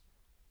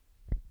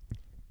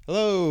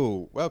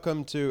Hello,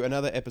 welcome to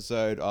another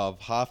episode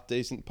of Half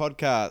Decent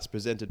Podcast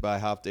presented by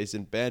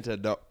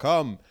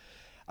halfdecentbanter.com.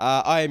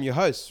 I am your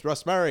host,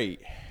 Ross Murray,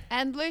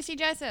 And Lucy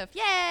Joseph.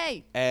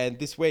 Yay! and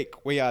this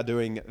week we are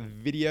doing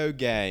video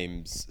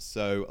games.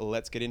 So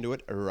let's get into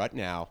it right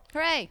now.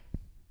 Hooray!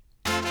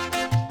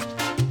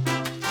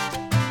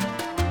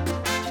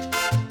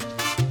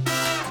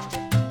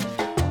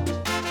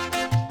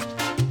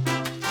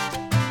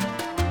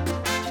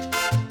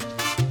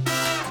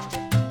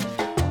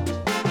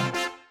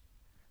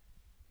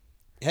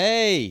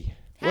 Hey,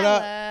 what Hello.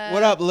 up?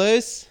 What up,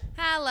 Luce?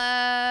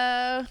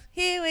 Hello.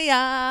 Here we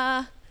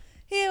are.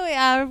 Here we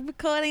are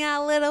recording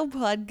our little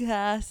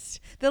podcast.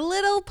 The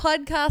little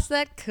podcast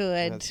that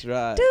could. That's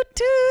right. Toot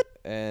toot.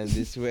 And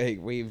this week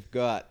we've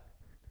got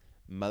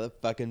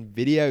motherfucking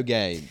video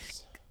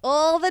games.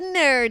 All the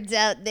nerds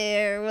out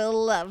there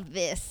will love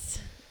this.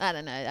 I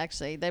don't know,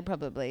 actually. They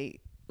probably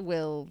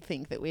will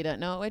think that we don't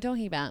know what we're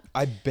talking about.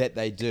 I bet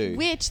they do.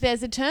 Which,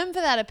 there's a term for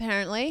that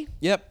apparently.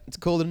 Yep, it's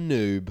called a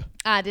noob.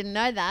 I didn't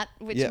know that,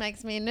 which Yep.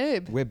 makes me a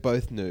noob. We're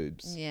both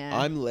noobs. Yeah.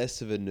 I'm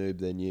less of a noob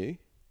than you.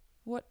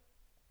 What?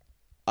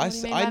 I What do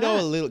you mean I by know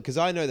that? a little because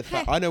I know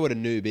I know what a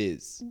noob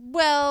is,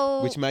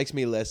 Well... which makes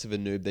me less of a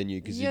noob than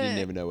you because you didn't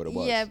even know what it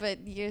was. Yeah,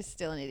 but you're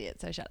still an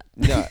idiot, so shut up.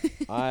 No,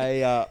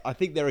 I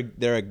think there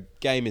are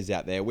gamers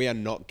out there. We are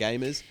not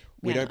gamers.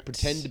 We We're don't not.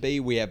 pretend to be.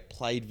 We have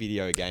played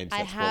video games.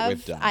 That's what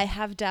we've done. I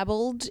have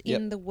dabbled Yep.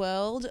 in the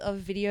world of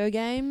video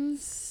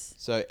games.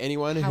 So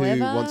anyone who However,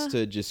 wants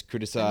to just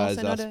criticize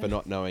I'm also us not a- for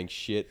not knowing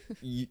shit,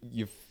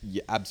 you're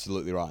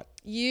absolutely right.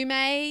 You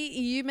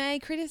may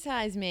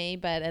criticize me,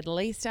 but at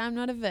least I'm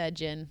not a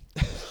virgin.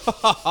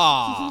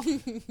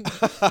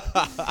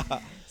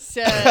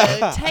 So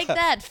take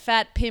that,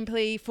 fat,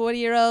 pimply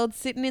 40-year-old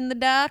sitting in the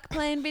dark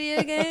playing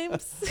video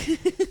games.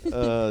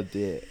 Oh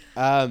dear.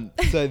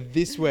 So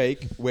this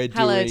week we're doing.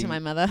 Hello to my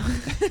mother.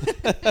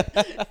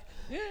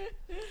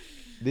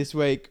 This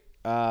week,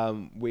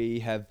 we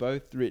have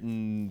both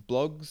written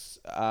blogs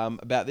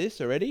about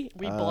this already.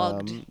 We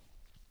blogged.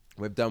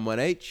 We've done one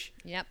each.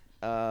 Yep.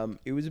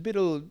 It was a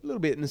little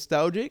bit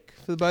nostalgic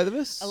for the both of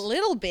us. A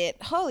little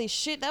bit. Holy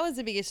shit, that was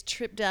the biggest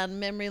trip down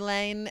memory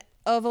lane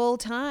of all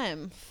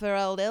time for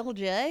old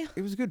LJ.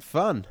 It was good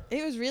fun.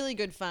 It was really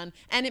good fun.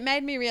 And it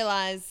made me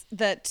realize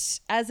that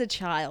as a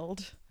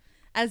child,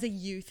 as a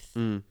youth,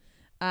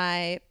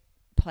 I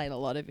played a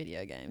lot of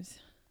video games.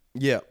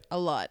 Yeah. A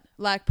lot.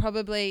 Like,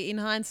 probably, in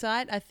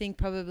hindsight, I think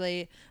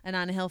probably an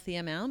unhealthy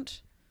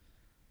amount.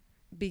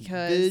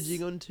 Because...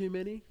 Verging on too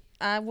many?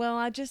 I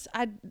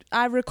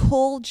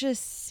recall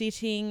just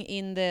sitting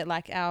in the,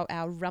 like,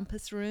 our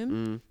rumpus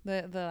room,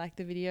 the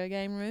video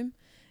game room.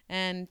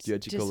 And Do you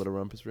actually call it a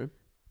rumpus room?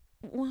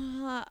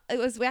 Well,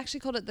 we actually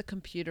called it the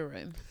computer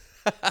room.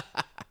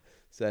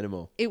 Say no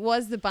more. It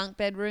was the bunk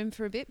bed room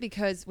for a bit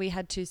because we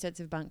had two sets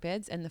of bunk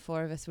beds and the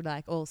four of us would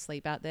like all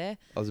sleep out there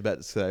I was about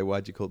to say,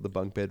 why'd you call it the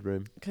bunk bed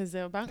room? because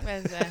there were bunk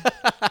beds there.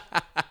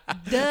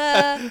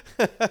 Duh.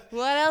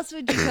 What else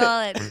would you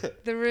call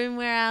it? The room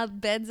where our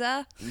beds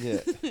are? Yeah.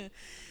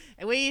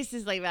 And we used to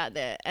sleep out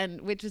there,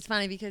 and which was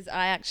funny because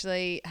I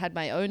actually had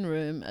my own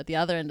room at the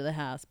other end of the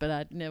house, but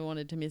I never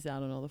wanted to miss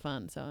out on all the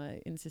fun, so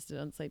I insisted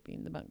on sleeping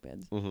in the bunk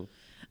beds.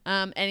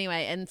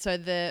 Anyway, and so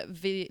the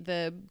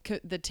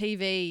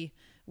TV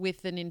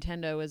with the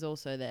Nintendo was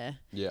also there.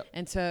 Yeah.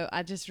 And so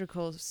I just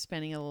recall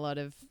spending a lot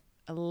of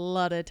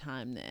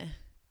time there.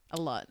 A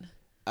lot.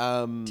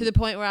 To the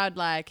point where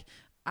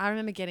I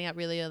remember getting up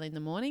really early in the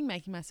morning,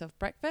 making myself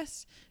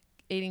breakfast,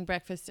 eating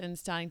breakfast and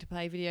starting to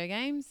play video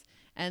games.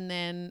 And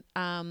then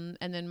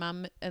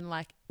mum, and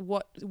like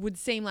what would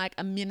seem like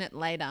a minute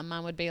later,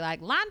 mum would be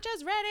like, lunch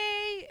is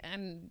ready.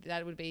 And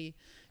that would be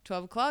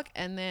 12 o'clock.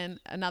 And then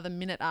another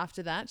minute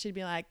after that, she'd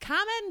be like,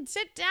 come and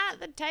sit down at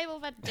the table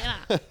for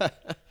dinner.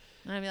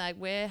 And I'd be like,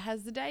 where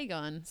has the day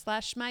gone?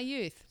 / my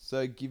youth.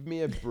 So give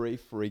me a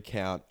brief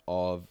recount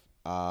of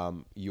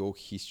your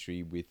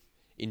history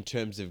in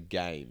terms of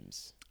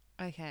games.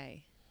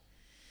 Okay.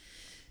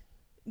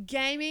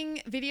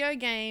 Video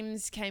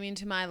games came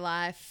into my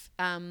life,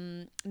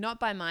 not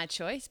by my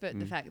choice, but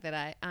the fact that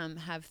I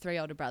have three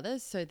older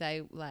brothers, so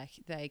they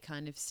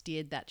kind of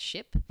steered that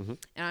ship. And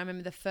I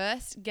remember the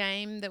first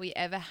game that we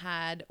ever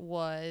had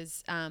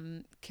was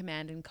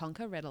Command and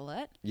Conquer: Red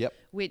Alert. Yep.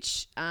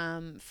 Which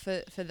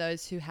for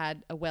those who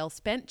had a well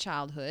spent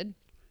childhood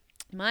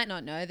might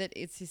not know that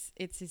it's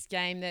this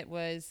game that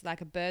was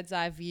like a bird's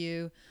eye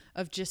view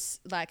of just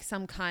like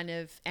some kind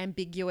of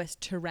ambiguous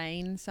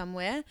terrain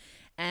somewhere,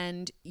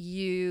 and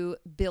you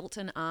built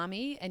an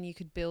army and you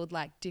could build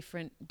like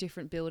different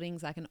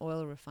buildings, like an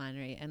oil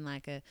refinery and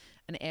like an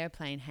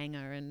airplane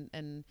hangar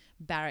and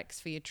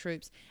barracks for your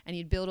troops, and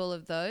you'd build all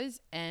of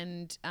those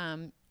and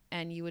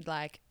you would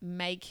like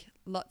make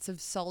lots of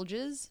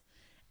soldiers,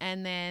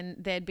 and then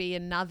there'd be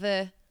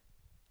another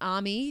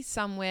army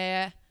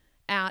somewhere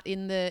out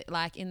in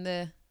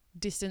the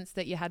distance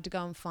that you had to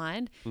go and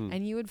find,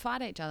 and you would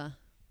fight each other.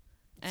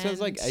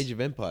 Sounds like And Age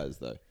of Empires,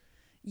 though.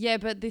 Yeah,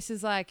 but this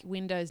is like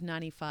Windows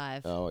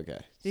 95. Oh, okay.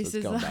 So This it's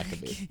is gone like back a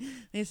bit.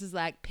 this is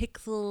like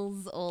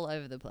pixels all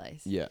over the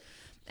place. Yeah.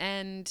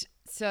 And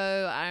so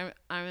I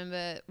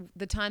remember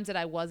the times that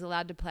I was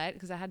allowed to play it,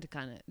 because I had to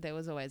there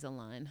was always a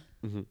line.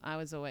 Mm-hmm. I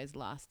was always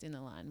last in the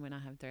line when I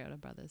have 3 older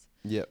brothers.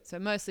 Yep. So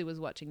mostly was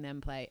watching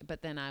them play,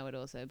 but then I would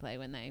also play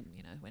when they,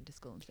 went to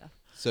school and stuff.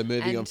 So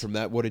moving on And from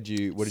that, what did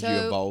you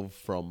evolve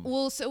from?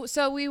 Well,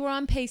 so we were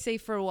on PC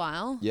for a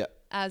while. Yep.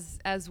 As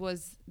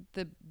was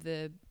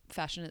the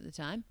fashion at the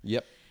time.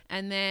 Yep.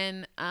 And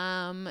then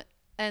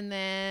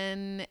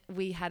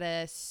we had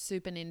a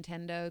Super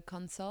Nintendo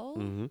console.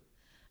 Mm-hmm.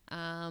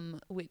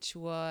 Which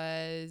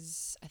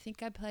was, I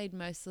think I played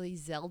mostly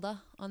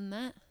Zelda on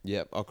that.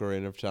 Yep.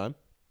 Ocarina of Time.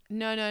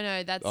 No,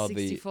 that's Oh,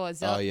 64.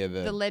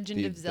 the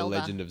Legend of Zelda. The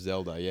Legend of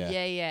Zelda, yeah.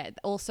 Yeah.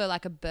 Also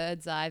like a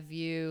bird's eye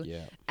view,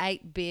 Yeah.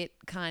 8-bit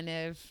kind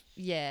of,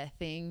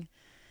 thing.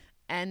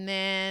 And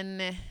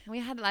then we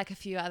had like a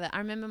few other. I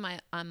remember my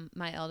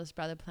eldest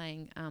brother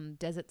playing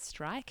Desert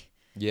Strike.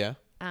 Yeah.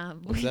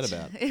 What's that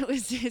about? It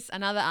was just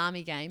another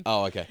army game.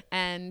 Oh, okay.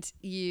 And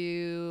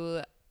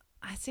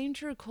I seem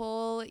to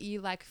recall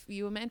you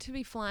were meant to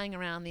be flying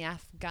around the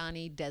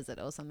Afghani desert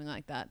or something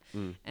like that.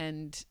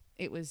 And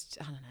it was,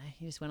 I don't know,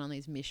 you just went on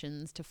these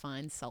missions to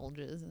find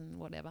soldiers and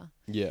whatever.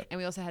 Yeah. And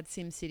we also had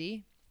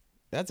SimCity.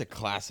 That's a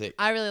classic.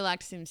 I really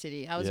liked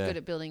SimCity. I was Yeah. good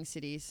at building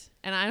cities.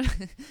 And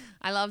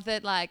I love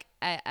that like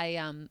there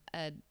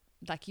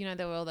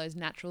were all those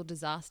natural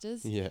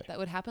disasters that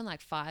would happen,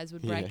 like fires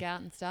would break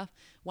out and stuff.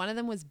 One of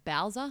them was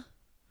Bowser.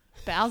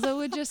 Bowser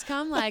would just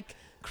come like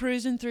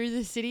cruising through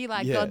the city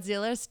like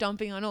Godzilla,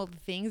 stomping on all the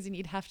things, and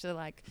you'd have to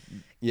like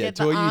get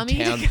to the all army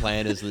you town to come-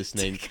 planners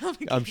listening, to come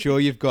and I'm sure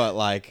you've got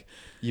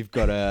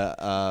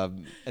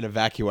an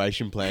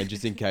evacuation plan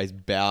just in case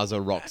Bowser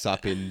rocks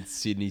up in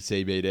Sydney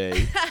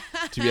CBD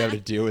to be able to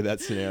deal with that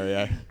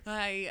scenario.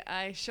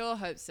 I sure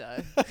hope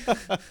so.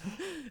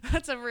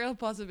 That's a real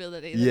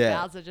possibility that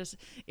Yeah. Bowser just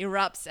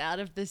erupts out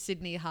of the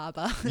Sydney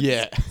harbour.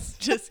 Yeah.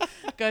 Just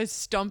goes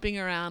stomping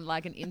around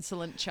like an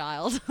insolent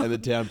child. And the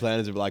town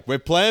planners are like, we're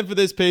playing for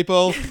this,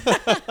 people.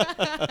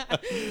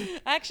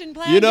 Action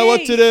plan. You know what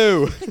B. to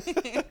do.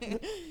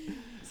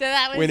 So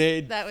that was We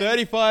need that was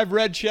 35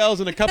 red shells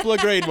and a couple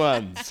of green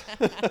ones.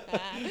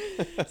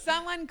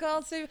 someone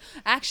called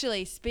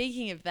Actually,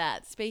 speaking of,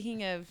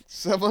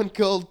 Someone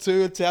called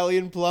 2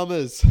 Italian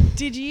plumbers.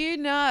 did you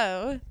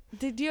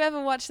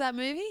ever watch that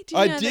movie? Did you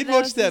I know did there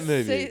watch was that a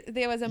movie.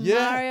 There was a Yeah.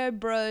 Mario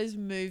Bros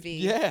movie.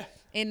 Yeah.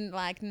 In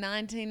like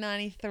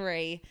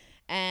 1993,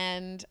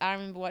 and I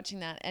remember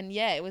watching that, and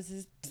it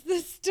was the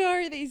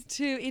story of these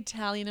 2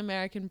 Italian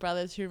American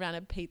brothers who ran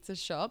a pizza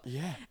shop.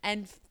 Yeah.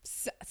 And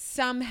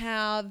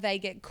somehow they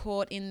get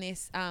caught in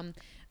this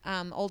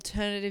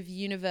alternative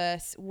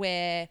universe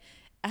where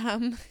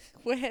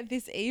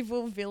this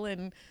evil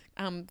villain,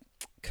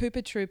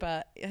 Koopa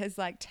Trooper, has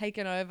like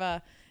taken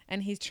over,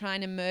 and he's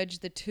trying to merge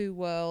the 2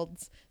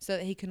 worlds so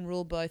that he can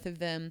rule both of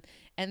them.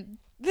 And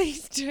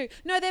these 2,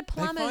 no, they're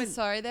plumbers.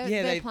 They're plumbers.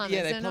 Yeah, They're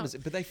they're plumbers.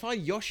 But they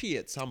find Yoshi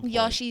at some point.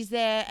 Yoshi's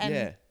there,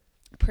 and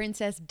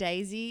Princess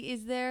Daisy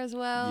is there as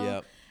well.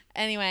 Yep.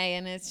 Anyway,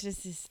 and it's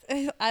just this.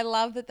 I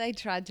love that they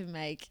tried to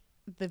make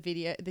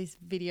this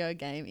video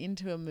game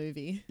into a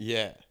movie.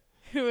 Yeah.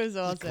 It was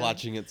awesome. Just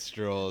clutching at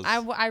straws. I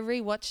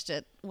rewatched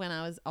it when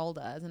I was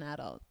older as an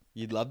adult.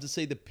 You'd love to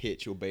see the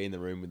pitch or be in the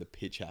room when the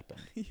pitch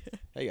happened.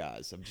 Hey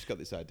guys, I've just got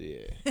this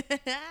idea.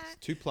 It's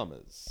 2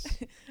 plumbers.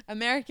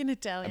 American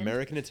Italian.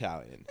 American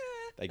Italian.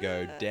 They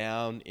go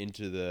down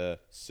into the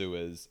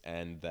sewers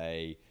and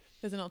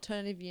There's an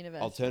alternative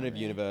universe.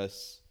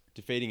 universe,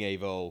 defeating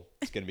evil.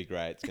 It's going to be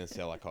great. It's going to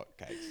sell like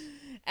hotcakes.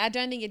 I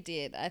don't think it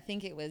did. I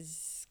think it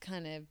was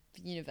kind of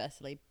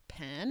universally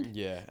panned.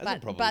 Yeah, as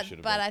it probably should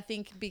have But been. I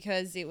think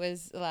because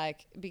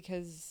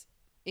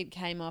it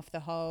came off the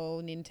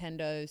whole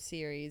Nintendo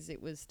series,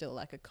 it was still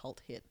like a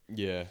cult hit.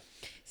 Yeah.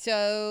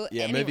 So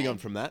Yeah, moving on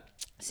from that.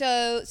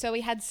 So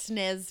we had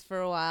SNES for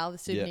a while, the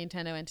Super Yeah.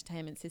 Nintendo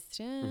Entertainment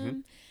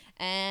System,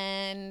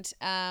 and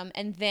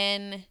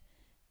then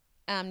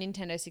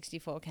Nintendo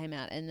 64 came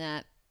out, and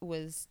that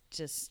was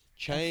just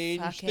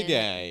Changed the fucking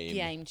game.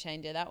 game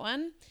changer, that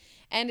one.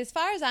 And as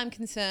far as I'm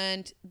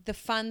concerned, the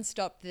fun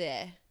stopped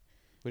there.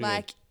 What do you mean?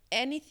 Like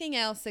anything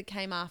else that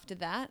came after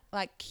that,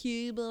 like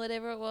Cube or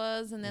whatever it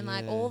was, and then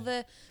like all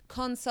the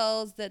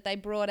consoles that they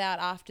brought out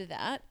after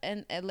that,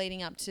 and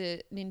leading up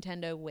to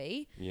Nintendo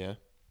Wii, Yeah.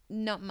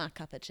 not my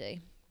cup of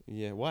tea.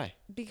 Yeah, why?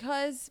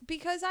 Because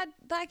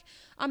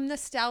I'm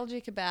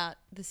nostalgic about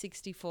the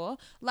 64,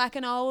 like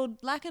an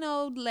old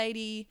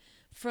lady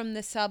from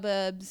the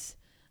suburbs,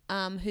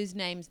 whose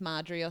name's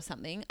Marjorie or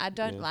something. I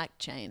don't like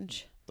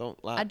change.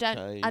 I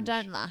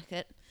don't like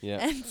it.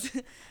 Yeah.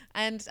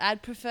 And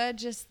I'd prefer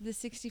just the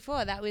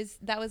 64. That was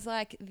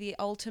like the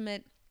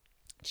ultimate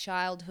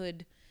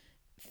childhood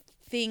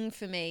thing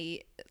for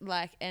me.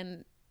 Like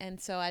and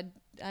so I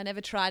never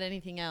tried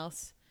anything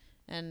else,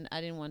 and I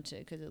didn't want to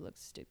because it looked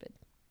stupid.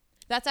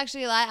 That's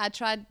actually like I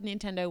tried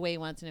Nintendo Wii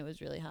once and it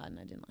was really hard and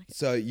I didn't like it.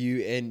 So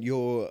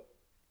your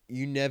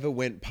you never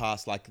went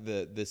past like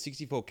the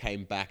 64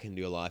 came back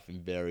into your life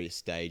in various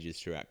stages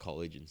throughout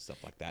college and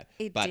stuff like that.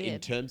 It But did. in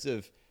terms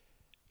of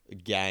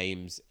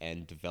games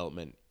and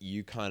development,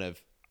 you kind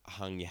of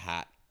hung your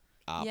hat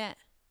up Yeah.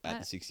 at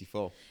the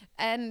 64.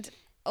 And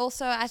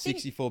also, I think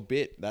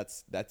 64-bit,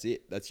 that's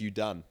it. That's you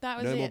done. That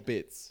was no more it.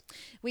 bits.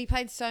 we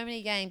played so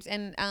many games,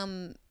 and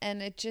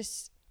it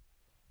just,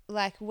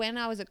 like, when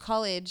I was at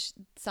college,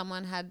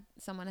 someone had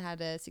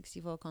a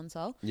 64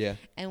 console, Yeah.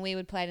 and we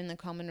would play it in the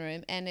common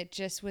room, and it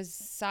just was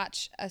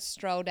such a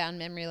stroll down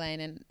memory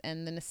lane,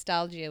 and the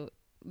nostalgia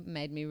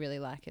made me really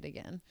like it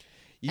again.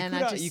 You And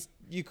could, I just-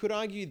 you could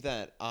argue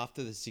that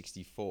after the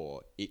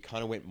 64, it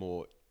kind of went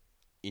more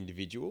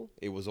individual.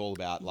 It was all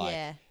about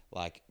Yeah.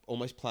 like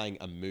almost playing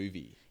a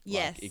movie.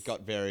 Yes. Like it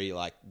got very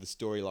like the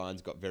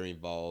storylines got very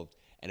involved,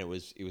 and it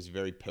was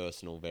very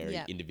personal, very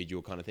Yeah.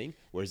 individual kind of thing.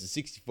 Whereas the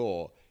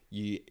 64,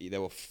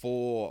 there were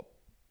 4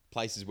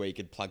 places where you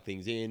could plug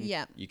things in.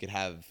 Yeah. You could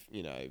have,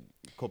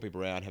 call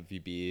people around, have a few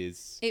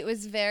beers. It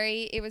was a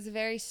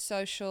very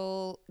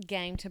social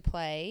game to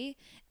play,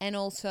 and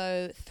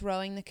also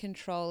throwing the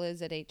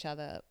controllers at each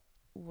other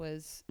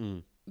was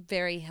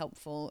very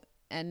helpful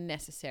and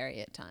necessary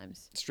at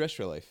times. Stress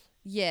relief.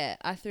 Yeah,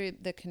 I threw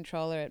the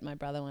controller at my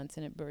brother once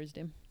and it bruised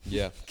him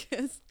Yeah.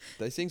 because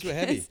Those things were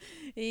heavy.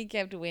 he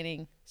kept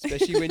winning.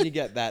 Especially when you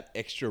get that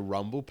extra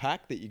rumble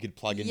pack that you could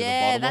plug into the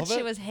Yeah, bottom that of it.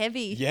 shit was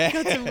heavy. Yeah.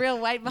 Got some real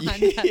weight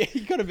behind yeah, that.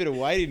 you got a bit of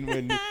weight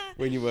in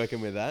when you're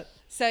working with that.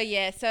 So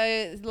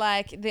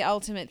like the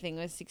ultimate thing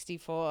was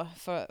 64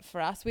 for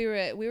us. We were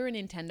a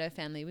Nintendo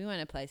family. We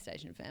weren't a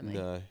PlayStation family.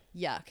 No.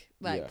 Yuck.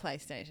 Like Yeah.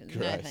 PlayStation.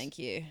 Gross. No, thank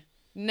you.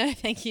 No,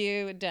 thank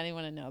you. Don't even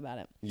want to know about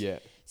it. Yeah.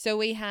 So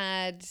we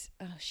had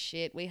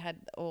we had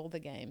all the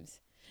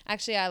games.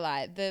 Actually, I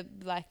lied.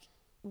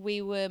 We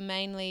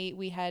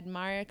had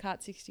Mario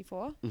Kart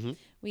 64. Mhm.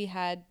 We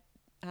had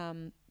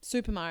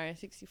Super Mario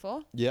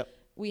 64. Yep.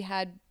 We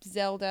had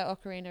Zelda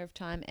Ocarina of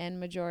Time and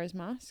Majora's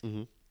Mask.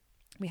 Mhm.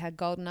 We had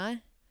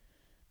GoldenEye.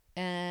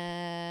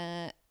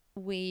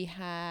 We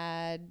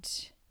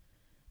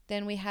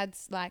had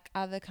like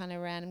other kind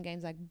of random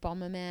games like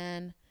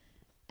Bomberman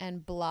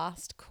and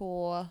Blast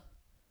Core,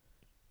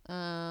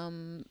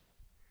 and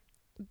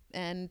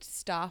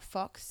Star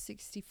Fox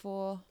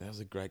 64. That was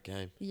a great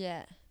game.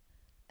 Yeah.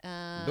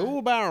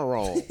 Dual barrel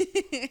roll.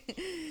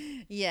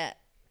 Yeah,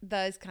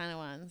 those kind of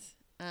ones.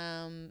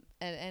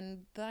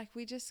 And like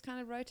we just kind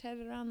of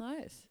rotated around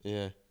those.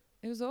 Yeah.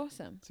 It was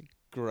awesome.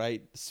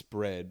 Great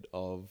spread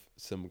of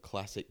some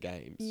classic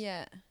games.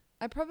 Yeah.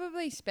 I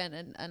probably spent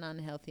an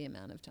unhealthy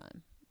amount of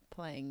time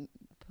playing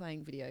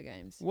video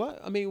games. What?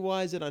 I mean,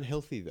 why is it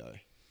unhealthy though?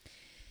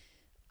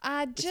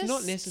 It's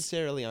not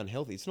necessarily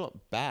unhealthy. It's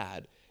not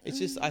bad. It's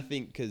just, I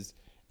think, because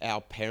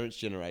our parents'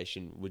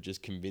 generation were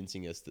just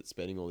convincing us that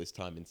spending all this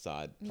time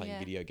inside playing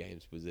video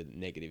games was a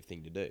negative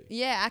thing to do.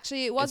 Yeah,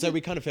 actually it And wasn't. so we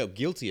kind of felt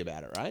guilty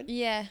about it, right?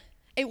 Yeah.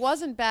 It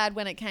wasn't bad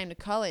when it came to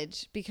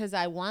college because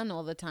I won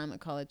all the time at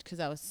college because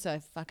I was so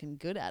fucking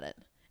good at it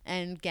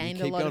and gained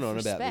You a keep lot going of on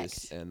respect. about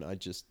this, and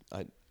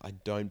I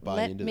don't buy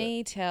Let into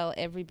me tell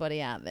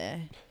everybody out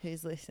there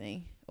who's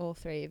listening, all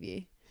 3 of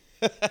you,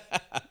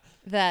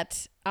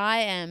 that I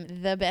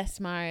am the best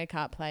Mario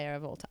Kart player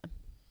of all time.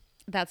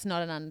 That's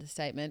not an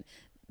understatement.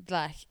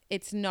 Like,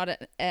 it's not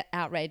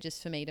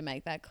outrageous for me to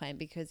make that claim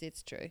because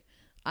it's true.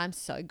 I'm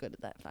so good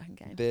at that fucking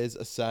game. There's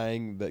a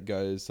saying that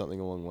goes something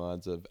along the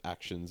lines of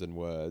actions and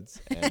words,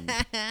 and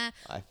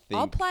I think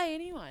I'll play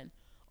anyone.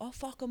 I'll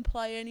fucking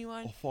play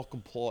anyone. I'll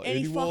fucking play Any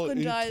anyone,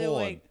 fucking day of the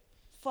anytime. week.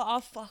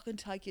 I'll fucking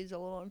take you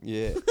all on.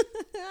 Yeah.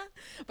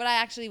 But I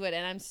actually would,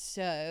 and I'm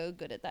so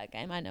good at that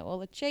game. I know all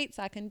the cheats.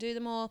 I can do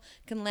them all.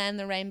 Can land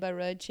the Rainbow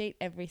Road cheat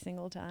every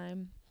single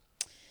time.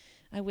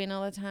 I win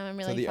all the time. I'm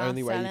really So the fast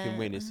only way at you can it.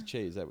 win is to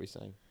cheat. Is that what you're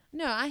saying?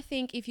 No, I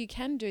think if you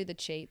can do the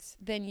cheats,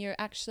 then you're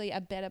actually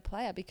a better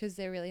player because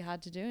they're really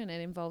hard to do and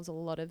it involves a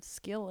lot of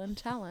skill and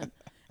talent.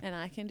 And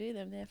I can do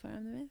them, therefore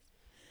I'm the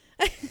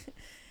best.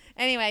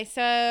 Anyway,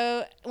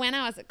 so when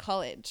I was at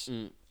college,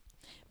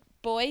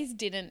 boys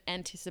didn't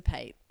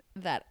anticipate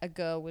that a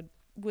girl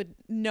would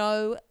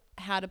know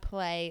how to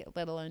play,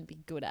 let alone be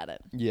good at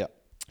it. Yeah.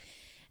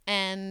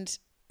 And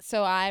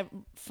so I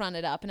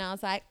fronted up and I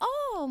was like,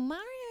 oh,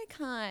 Mario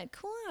Kart,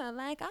 cool.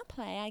 Like, I'll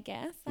play, I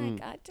guess.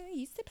 Like, I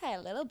used to play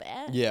a little bit.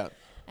 Yeah.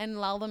 And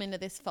lull them into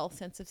this false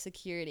sense of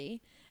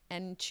security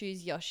and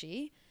choose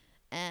Yoshi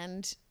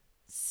and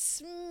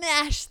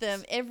smash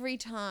them every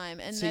time.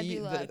 And they'd be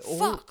like,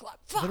 fuck.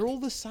 They're all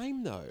the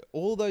same, though.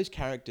 All those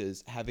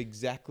characters have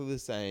exactly the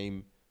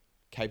same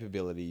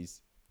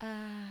capabilities.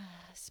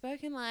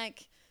 Spoken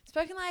like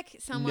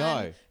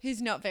someone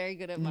who's not very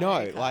good at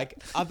Mario Kart.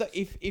 Like,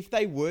 if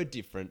they were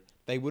different,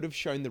 they would have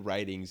shown the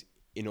ratings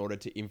in order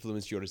to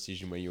influence your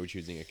decision when you were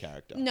choosing a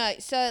character. No,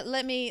 so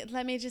let me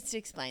just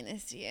explain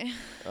this to you.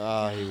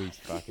 Oh, here we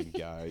fucking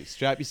go.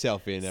 Strap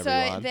yourself in, So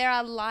everyone. there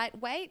are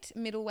lightweight,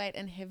 middleweight,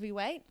 and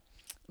heavyweight.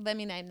 Let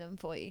me name them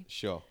for you.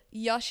 Sure.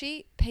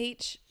 Yoshi,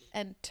 Peach,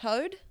 and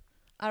Toad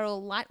are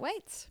all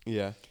lightweights,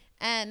 Yeah.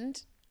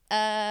 and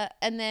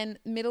then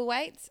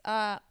middleweights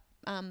are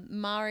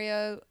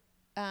Mario,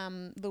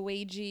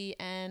 Luigi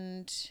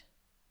and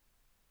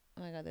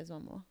oh my god, there's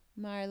one more.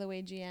 Mario,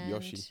 Luigi, and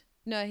Yoshi.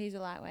 No, he's a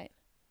lightweight.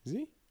 Is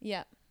he?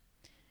 Yeah.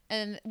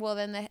 And well,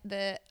 then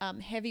the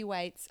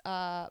heavyweights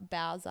are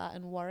Bowser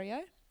and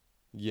Wario.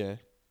 Yeah.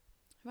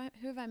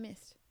 Who have I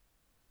missed?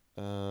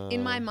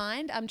 In my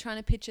mind, I'm trying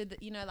to picture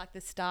like the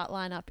start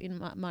lineup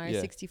in Mario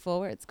 64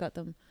 where it's got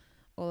them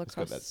all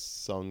across. It's got that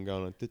song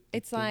going on.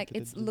 It's like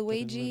it's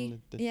Luigi.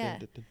 Yeah,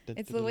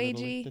 it's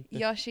Luigi,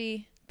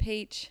 Yoshi,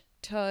 Peach,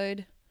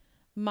 Toad,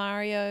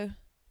 Mario,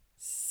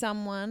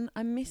 someone.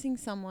 I'm missing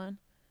someone.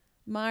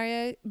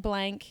 Mario,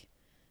 blank,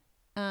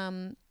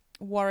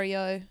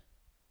 Wario,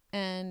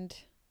 and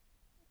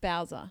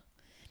Bowser.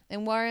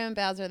 And Wario and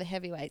Bowser are the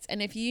heavyweights.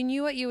 And if you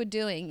knew what you were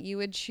doing, you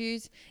would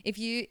choose if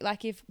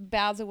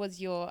Bowser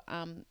was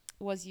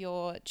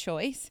your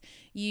choice,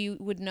 you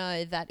would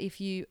know that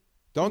if you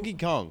Donkey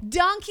Kong.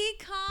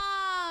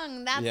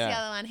 That's the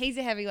other one. He's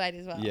a heavyweight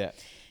as well. Yeah.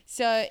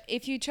 So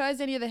if you chose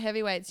any of the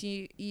heavyweights,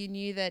 you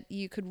knew that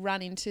you could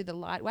run into the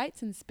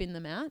lightweights and spin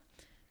them out.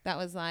 That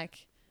was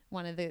like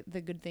one of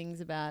the good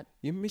things about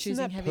You're missing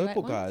choosing that heavyweight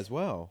purple guy ones. as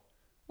well.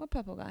 What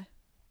purple guy?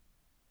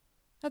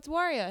 That's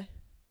Wario.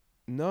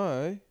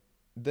 No.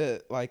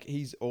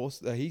 He's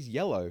also he's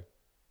yellow.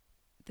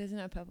 There's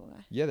no purple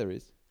guy. Yeah, there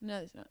is. No,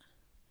 there's not.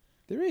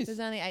 There is. There's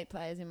only 8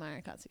 players in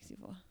Mario Kart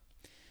 64.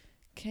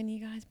 Can you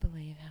guys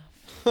believe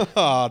how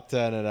Oh,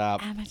 turn it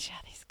up. amateur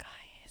this guy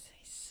is?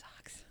 He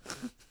sucks.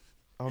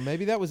 Oh,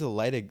 maybe that was a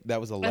later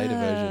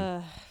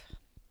version.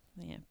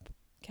 Yeah,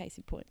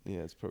 Casey point. Yeah,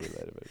 it's probably a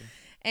later version.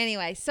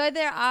 Anyway, so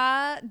there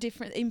are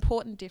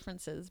important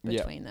differences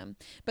between them.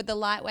 But the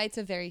lightweights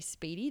are very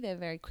speedy. They're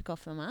very quick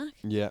off the mark.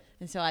 Yeah.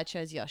 And so I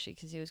chose Yoshi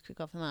because he was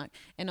quick off the mark.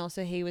 And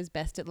also he was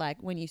best at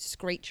like when you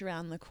screech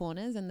around the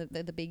corners and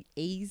the big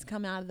E's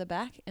come out of the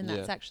back. And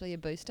that's actually a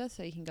booster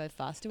so you can go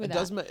faster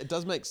without... It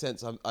does make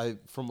sense.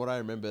 From what I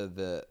remember,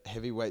 the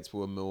heavyweights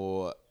were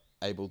more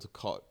able to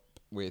cope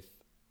with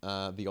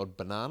the odd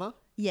banana.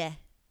 Yeah.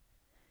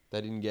 They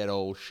didn't get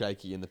all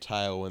shaky in the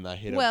tail when they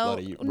hit a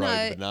bloody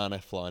rogue banana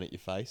flying at your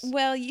face.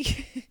 Well,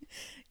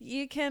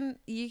 you can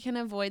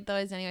avoid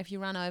those anyway. If you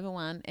run over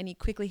one and you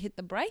quickly hit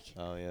the brake,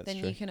 then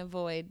you can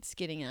avoid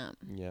skidding out.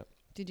 Yeah.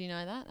 Did you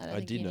know that? I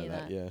did know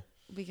that, yeah.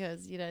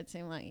 Because you don't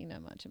seem like you know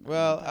much about it.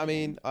 Well, I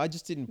mean, I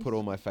just didn't put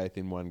all my faith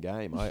in one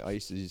game. I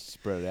used to just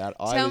spread it out.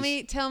 Tell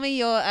me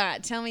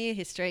your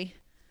history.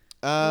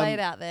 Lay it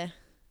out there.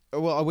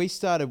 Well, we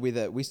started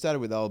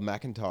with old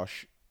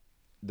Macintosh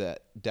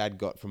that Dad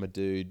got from a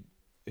dude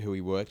who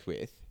he worked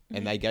with,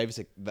 and they gave us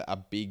a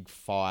big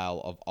file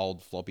of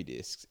old floppy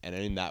disks, and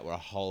in that were a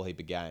whole heap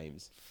of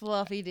games.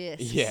 Floppy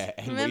disks. Yeah.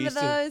 And remember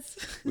those?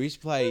 We used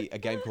to play a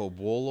game called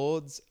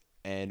Warlords,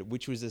 and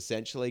which was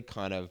essentially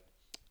kind of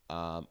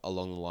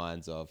along the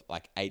lines of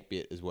like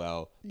 8-bit as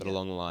well, but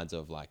along the lines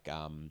of like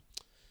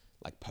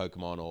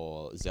Pokemon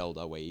or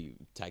Zelda, where you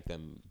take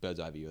them bird's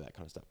eye view, that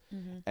kind of stuff.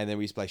 Mm-hmm. And then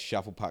we used to play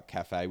Shuffle Puck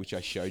Cafe, which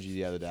I showed you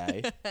the other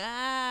day.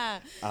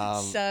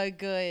 So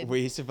good.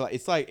 We used to play.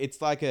 It's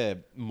like a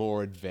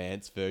more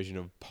advanced version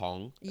of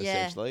Pong,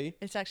 essentially.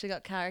 It's actually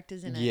got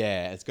characters in it.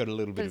 Yeah, it's got a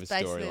little bit of a storyline.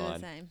 It's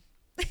basically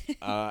the same.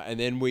 And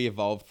then we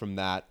evolved from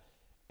that,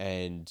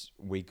 and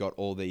we got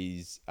all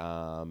these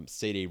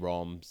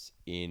CD-ROMs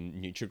in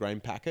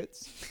Nutrigrain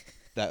packets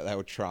that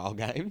were trial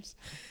games.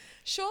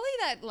 Surely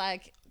that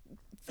like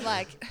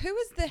who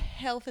was the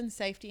health and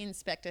safety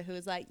inspector who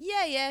was like,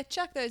 yeah,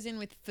 chuck those in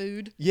with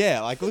food?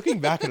 Yeah, like looking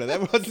back on it,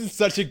 that wasn't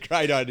such a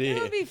great idea.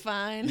 That'll be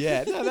fine.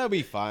 Yeah, no, that'll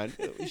be fine.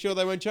 You sure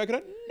they weren't chucking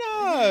it?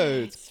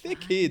 No, they're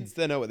kids.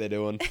 They know what they're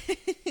doing.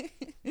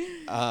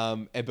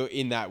 But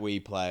in that we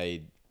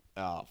played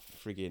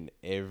friggin'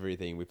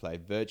 everything. We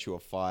played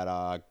Virtua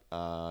Fighter,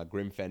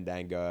 Grim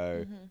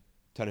Fandango,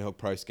 Tony Hawk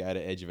Pro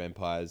Skater, Edge of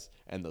Empires,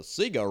 and the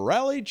Sega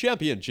Rally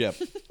Championship.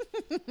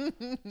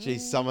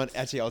 Geez, I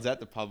was at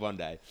the pub one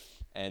day,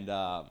 and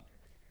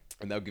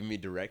they were giving me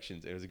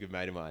directions. It was a good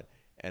mate of mine.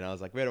 And I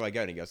was like, where do I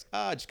go? And he goes,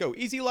 just go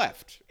easy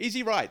left,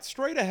 easy right,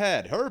 straight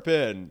ahead,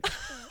 hairpin.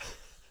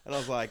 And I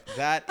was like,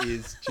 that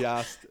is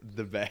just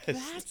the best.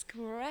 That's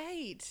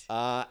great.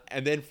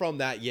 And then from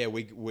that,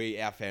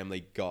 our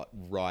family got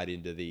right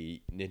into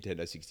the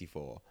Nintendo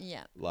 64.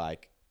 Yeah.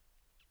 Like,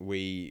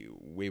 we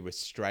were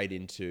straight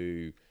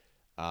into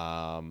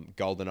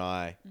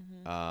GoldenEye.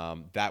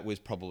 Mm-hmm. That was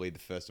probably the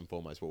first and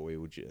foremost what we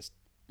were just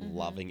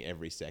loving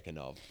every second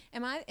of.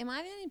 Am I the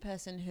only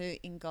person who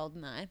in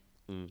GoldenEye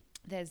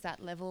there's that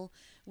level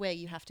where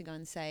you have to go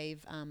and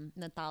save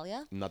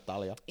Natalia?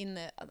 In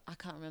the I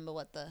can't remember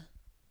what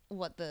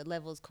the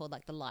level is called,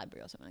 like the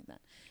library or something like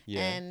that.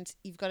 Yeah. And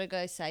you've got to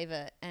go save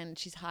her, and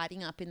she's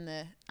hiding up in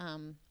the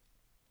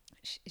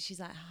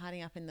she's like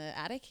hiding up in the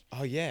attic.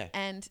 Oh yeah.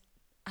 And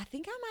I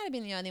think I might have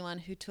been the only one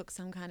who took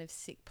some kind of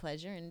sick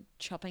pleasure in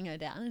chopping her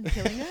down and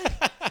killing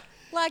her.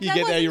 Like, you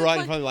get there, you're right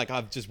in front of, like,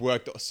 I've just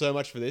worked so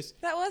much for this.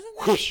 That wasn't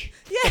the...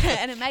 Yeah,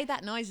 and it made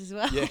that noise as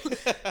well. Yeah.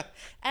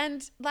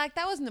 And, like,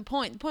 that wasn't the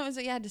point. The point was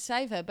that you had to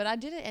save her, but I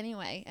did it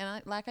anyway.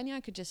 And, I knew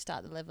I could just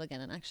start the level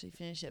again and actually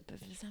finish it, but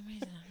for some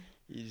reason...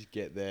 You just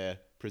get there,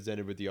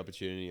 presented with the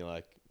opportunity,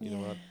 like, you know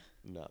what?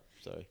 No,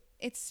 sorry.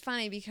 It's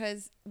funny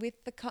because with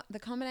the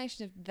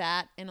combination of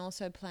that and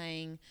also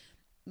playing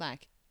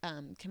like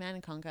Command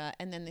and Conquer,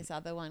 and then this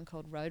other one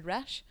called Road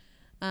Rash,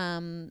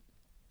 and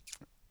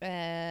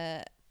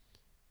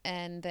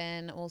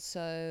then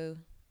also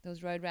there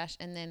was Road Rash,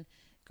 and then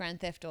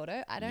Grand Theft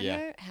Auto. I don't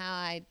know how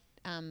I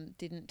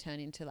didn't turn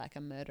into like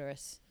a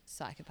murderous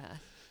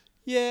psychopath.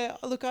 Yeah,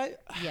 look, I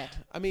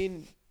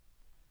mean,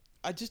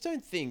 I just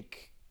don't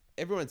think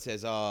everyone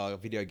says, "Oh,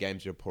 video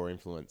games are a poor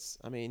influence."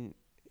 I mean,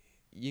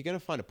 you're going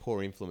to find a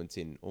poor influence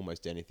in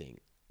almost anything.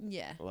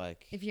 Yeah.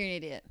 Like if you're an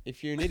idiot.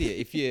 If you're an idiot,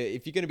 if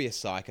you're going to be a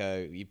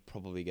psycho, you're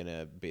probably going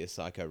to be a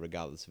psycho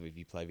regardless of if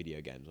you play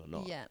video games or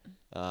not. Yeah.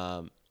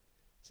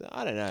 So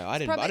I don't know. I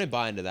didn't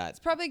buy into that. It's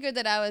probably good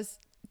that I was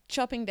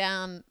chopping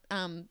down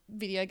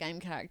video game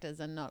characters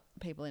and not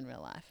people in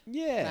real life.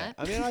 Yeah. Right?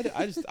 I mean,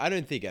 I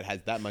don't think it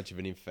has that much of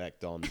an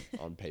effect on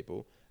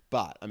people.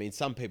 But I mean,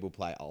 some people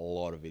play a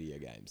lot of video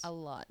games. A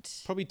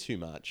lot. Probably too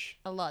much.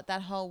 A lot.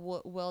 That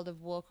whole World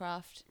of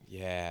Warcraft.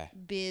 Yeah.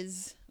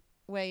 Biz,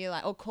 where you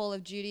like, or Call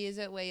of Duty, is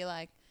it? Where you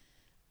like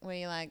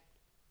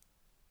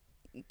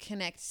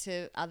connect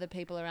to other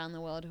people around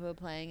the world who are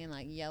playing and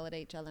like yell at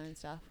each other and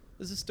stuff.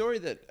 There's a story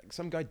that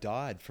some guy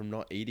died from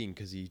not eating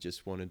because he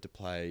just wanted to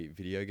play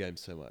video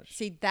games so much.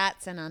 See,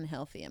 that's an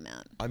unhealthy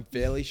amount. I'm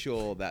fairly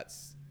sure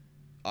that's...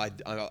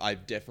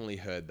 I've definitely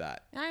heard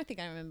that. I don't think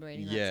I remember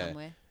reading that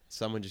somewhere.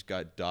 Someone just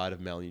died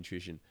of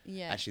malnutrition.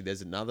 Yeah. Actually,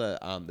 there's another...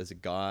 there's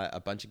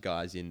a bunch of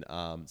guys in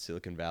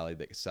Silicon Valley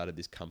that started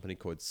this company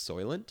called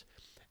Soylent.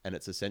 And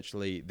it's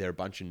essentially... They're a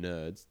bunch of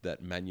nerds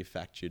that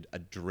manufactured a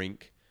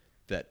drink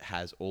that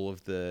has all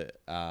of the...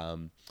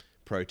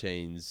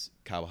 proteins,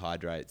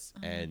 carbohydrates,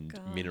 and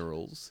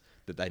minerals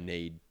that they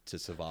need to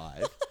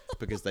survive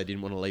because they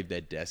didn't want to leave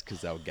their desk because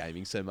they were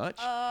gaming so much.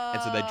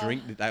 And so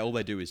all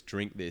they do is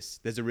drink this.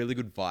 There's a really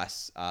good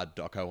Vice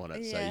doco on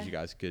it, so you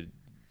guys can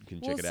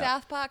check it out.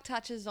 South Park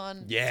touches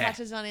on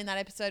in that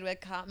episode where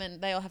Cartman,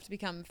 they all have to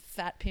become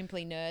fat,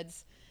 pimply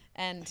nerds.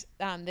 And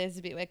there's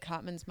a bit where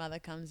Cartman's mother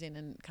comes in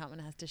and Cartman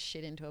has to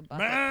shit into a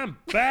bucket. Mom,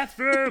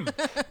 bathroom!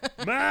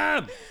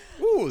 Mom!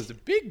 Ooh, it's a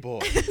big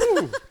boy.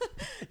 Ooh.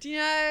 Do you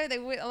know, they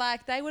would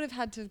have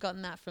had to have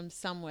gotten that from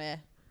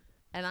somewhere.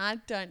 And I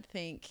don't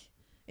think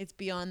it's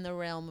beyond the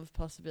realm of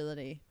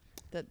possibility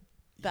that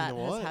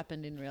has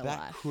happened in real life.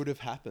 That could have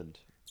happened.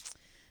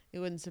 It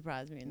wouldn't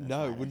surprise me.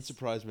 No, it wouldn't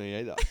surprise me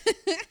either.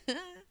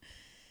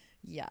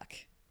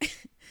 Yuck.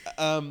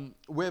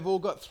 We've all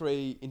got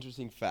 3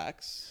 interesting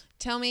facts.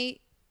 Tell me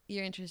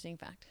your interesting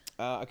fact.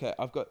 Okay,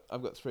 I've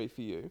got 3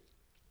 for you.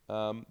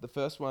 The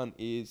first one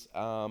is,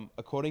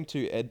 according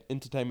to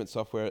Entertainment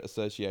Software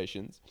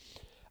Associations,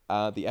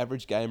 the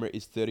average gamer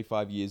is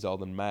 35 years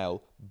old and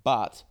male,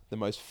 but the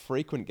most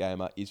frequent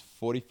gamer is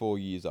 44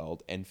 years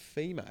old and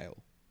female.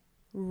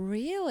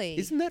 Really?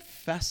 Isn't that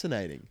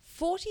fascinating?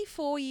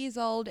 44 years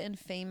old and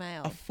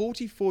female. A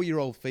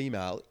 44-year-old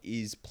female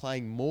is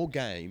playing more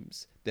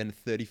games than a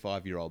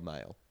 35-year-old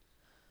male.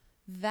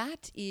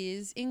 That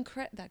is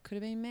incredible. That could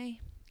have been me.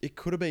 It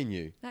could have been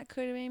you. That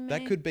could have been me.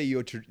 That could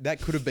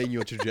have been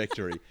your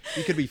trajectory.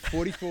 You could be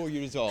 44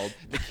 years old.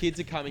 The kids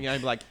are coming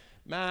home like,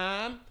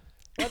 Mom,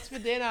 what's for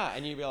dinner?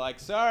 And you'd be like,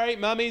 sorry,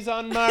 Mummy's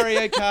on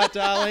Mario Kart,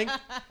 darling.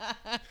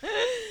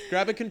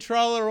 Grab a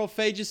controller or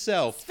feed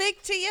yourself.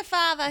 Speak to your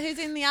father who's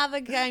in the other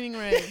gaming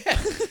room.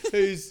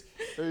 who's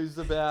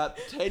about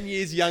 10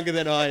 years younger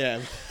than I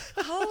am.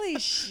 Holy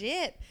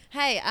shit.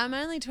 Hey, I'm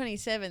only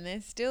 27.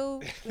 There's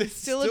still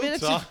a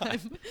bit of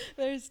time.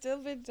 There's still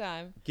a bit of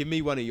time. Give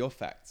me one of your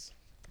facts.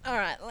 All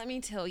right, let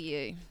me tell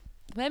you.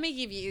 Let me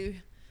give you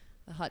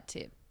a hot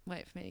tip.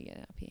 Wait for me to get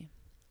it up here.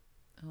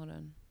 Hold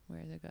on.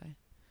 Where does it go?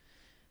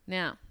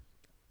 Now.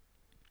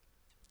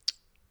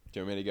 Do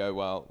you want me to go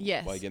while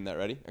you're getting that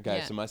ready?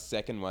 Okay, so my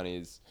second one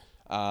is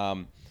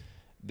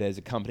there's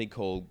a company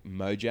called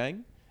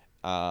Mojang.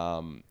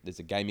 There's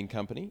a gaming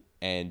company,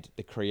 and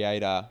the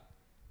creator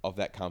of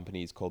that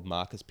company is called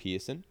Marcus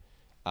Pearson.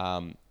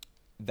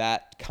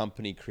 That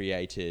company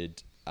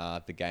created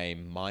the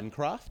game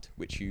Minecraft,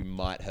 which you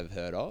might have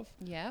heard of.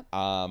 Yeah.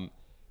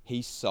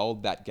 He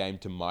sold that game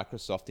to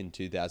Microsoft in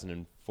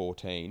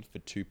 2014 for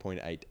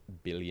 $2.8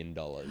 billion.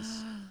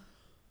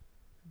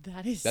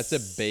 That's a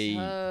B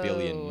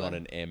billion, not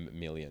an M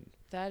million.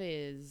 That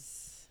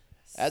is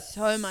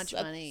so much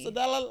money. That's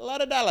a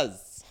lot of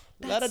dollars.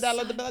 A lot of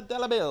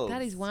dollar bills.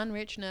 That is one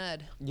rich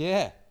nerd.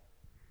 Yeah.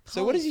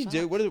 So what does he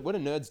do? What do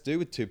nerds do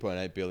with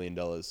 $2.8 billion?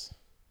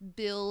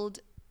 Build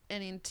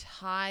an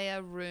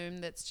entire room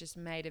that's just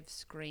made of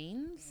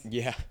screens.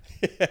 Yeah.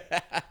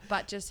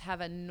 But just have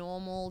a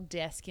normal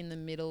desk in the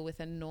middle with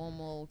a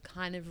normal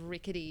kind of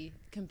rickety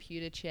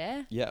computer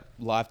chair. Yeah.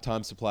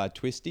 Lifetime supply of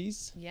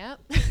twisties. Yep.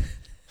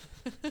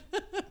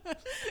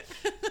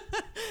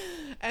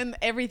 And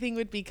everything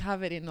would be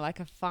covered in like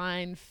a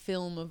fine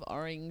film of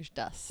orange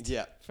dust.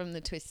 Yeah. From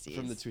the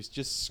twisties.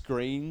 Just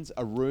screens,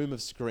 a room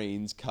of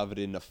screens covered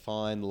in a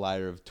fine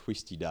layer of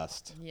twisty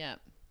dust. Yeah.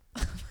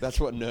 That's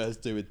what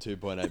nerds do with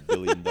 $2.8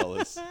 billion.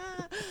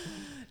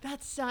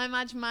 That's so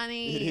much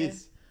money. It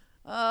is.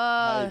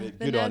 Oh, Hey,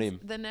 good on him.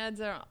 The nerds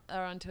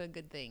are onto a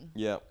good thing.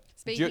 Yeah.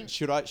 Speaking,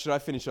 Should I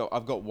finish off?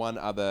 I've got one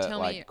other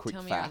quick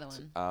tell me fact your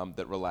other one.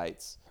 that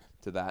relates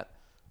to that.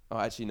 Oh,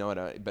 actually, no, I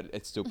don't. But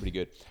it's still pretty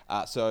good.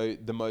 So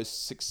the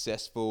most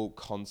successful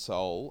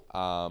console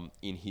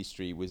in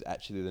history was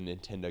actually the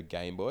Nintendo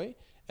Game Boy,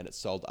 and it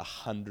sold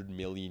 100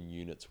 million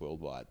units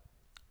worldwide.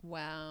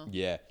 Wow.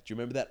 Yeah. Do you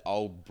remember that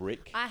old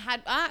brick? I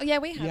had. Yeah,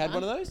 we had. You had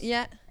one of those?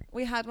 Yeah,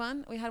 we had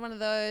one. We had one of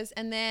those,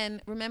 and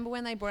then remember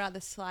when they brought out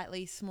the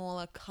slightly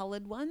smaller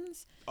coloured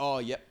ones? Oh,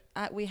 yep.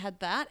 We had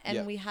that, and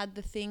Yep. we had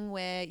the thing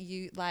where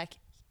you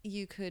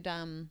could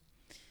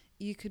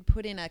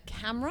put in a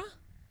camera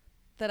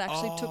that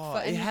actually took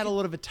photos. It had a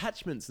lot of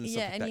attachments and stuff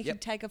Yeah, like and that. you Yep.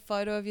 could take a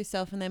photo of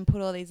yourself and then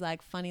put all these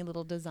like funny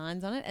little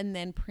designs on it and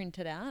then print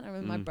it out. I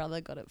remember my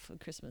brother got it for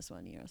Christmas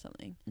one year or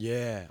something.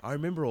 Yeah, I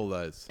remember all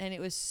those. And it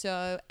was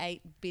so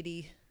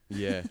 8-bitty.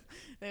 Yeah.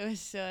 There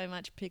was so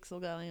much pixel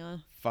going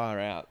on.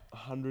 Far out.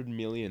 100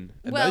 million.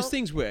 And Well- those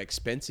things were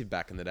expensive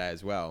back in the day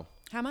as well.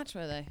 How much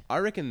were they? I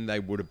reckon they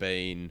would have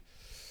been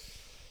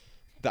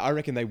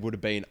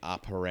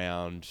up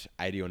around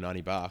 80 or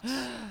 90 bucks.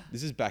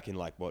 This is back in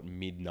like what,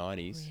 mid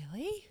 90s?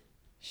 Really?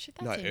 Shit,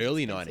 that No, seems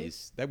early expensive.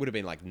 90s. They would have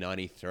been like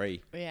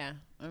 93. Yeah,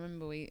 I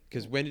remember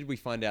Because when did we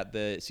find out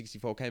the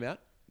 64 came out?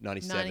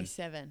 97.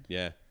 97.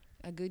 Yeah.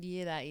 A good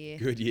year that year.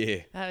 Good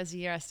year. That was the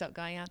year I stopped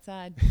going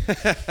outside.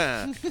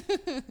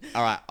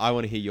 All right, I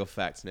want to hear your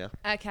facts now.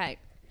 Okay.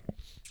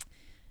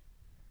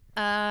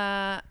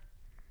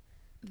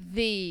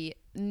 The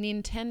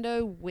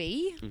Nintendo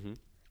Wii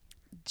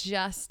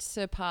just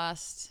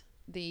surpassed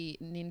the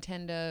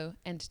Nintendo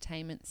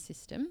Entertainment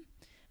System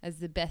as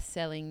the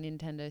best-selling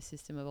Nintendo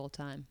system of all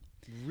time.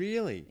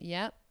 Really?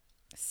 Yep.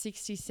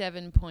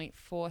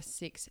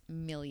 67.46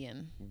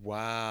 million.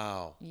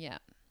 Wow. Yeah.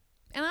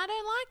 And I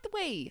don't like the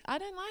Wii. I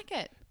don't like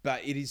it.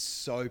 But it is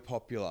so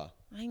popular.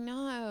 I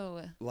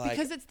know. Like-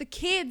 because it's the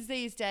kids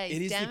these days.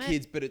 It is damn the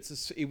kids, but it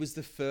was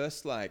the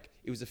first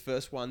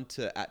one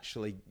to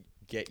actually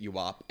get you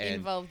up and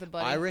Involve the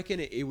body. I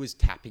reckon it was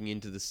tapping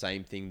into the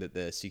same thing that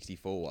the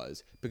 64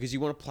 was, because you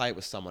want to play it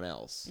with someone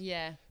else.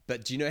 Yeah.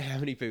 But do you know how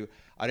many people?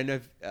 I don't know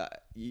if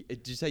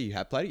did you say you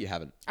have played it? You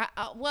haven't.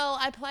 Well,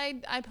 I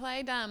played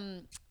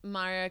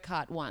Mario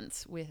Kart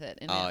once with it,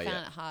 and I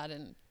found it hard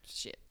and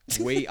shit.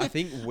 I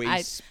think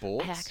Wii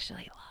Sports. I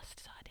actually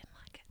lost, so I didn't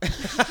like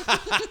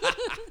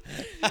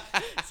it.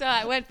 So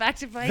I went back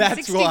to playing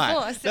 64.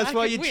 Why. So That's I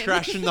why could you're win.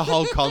 trashing the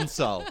whole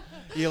console.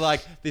 You're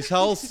like, this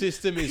whole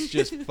system is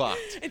just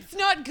fucked. It's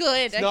not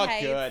good. It's not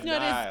good. It's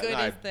not as good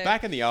as the.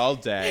 Back in the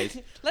old days.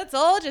 Let's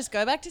all just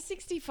go back to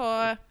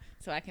 64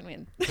 so I can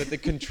win. But the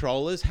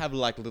controllers have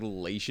like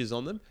little leashes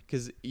on them,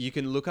 because you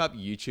can look up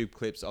YouTube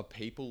clips of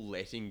people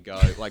letting go,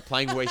 like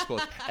playing Wii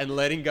Sports and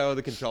letting go of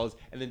the controllers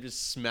and then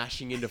just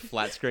smashing into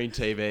flat screen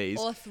TVs.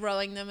 Or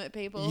throwing them at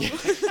people. Yeah.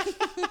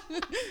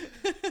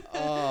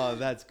 Oh,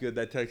 that's good.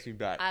 That takes me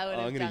back. I would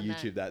have I'm going to done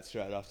YouTube that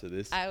straight after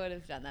this. I would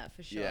have done that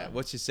for sure. Yeah.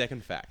 What's your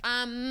second fact?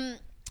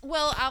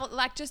 Well, I'll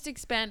like just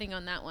expanding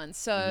on that one.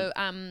 So,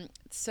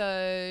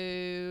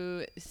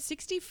 so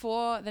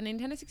 64, the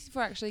Nintendo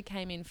 64 actually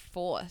came in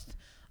fourth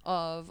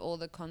of all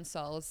the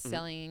consoles,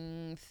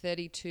 selling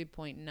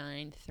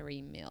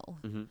 32.93 mil,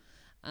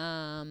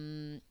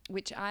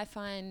 which I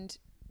find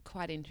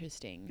quite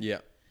interesting. Yeah.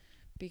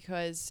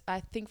 Because I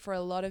think for a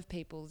lot of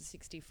people, the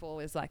 64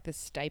 was like the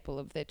staple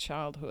of their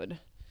childhood.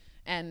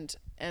 And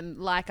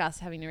like us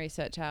having to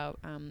research our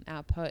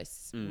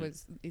posts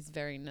is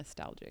very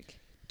nostalgic.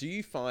 Do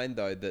you find,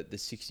 though, that the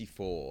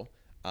 64,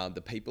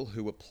 the people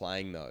who were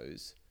playing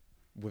those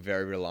were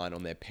very reliant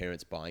on their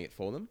parents buying it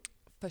for them?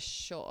 For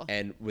sure.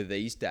 And with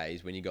these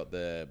days, when you got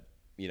the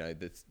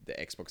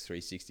Xbox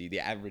 360, the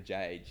average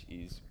age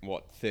is,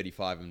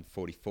 35 and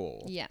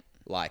 44? Yeah.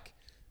 Like,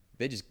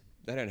 they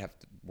don't have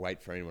to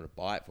wait for anyone to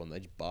buy it for them. They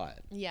just buy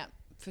it. Yeah,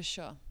 for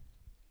sure.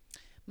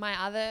 My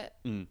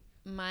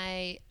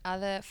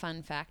other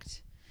fun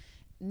fact,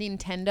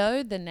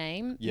 Nintendo, the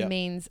name,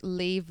 means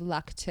leave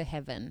luck to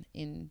heaven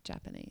in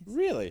Japanese.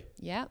 Really?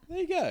 Yeah. There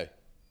you go.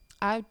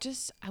 I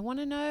want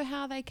to know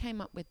how they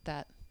came up with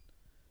that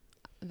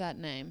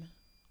name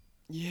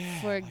Yeah.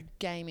 for a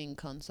gaming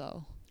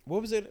console.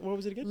 What was it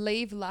again?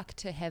 Leave luck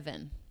to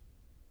heaven.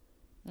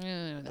 I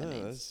don't know what that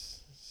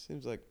means.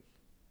 Seems like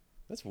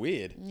that's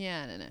weird.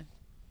 Yeah, I don't know.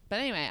 But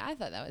anyway, I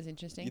thought that was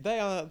interesting. They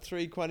are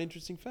three quite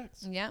interesting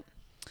facts. Yeah.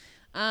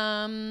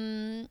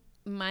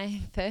 My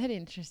third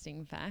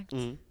interesting fact.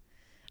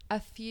 A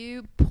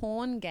few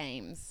porn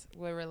games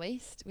were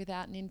released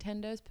without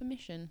Nintendo's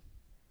permission.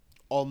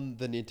 On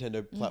the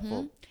Nintendo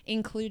platform.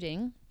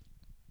 Including,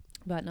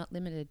 but not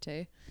limited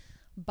to,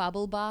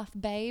 Bubble Bath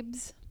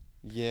Babes,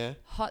 Yeah.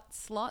 Hot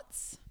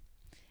Slots,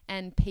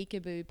 and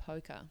Peekaboo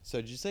Poker. So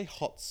did you say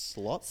hot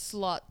slots?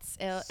 Slots.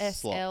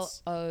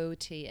 SLOTS.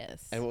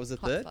 And what was the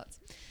Hot third? Slots.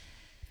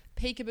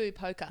 Peekaboo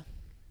Poker.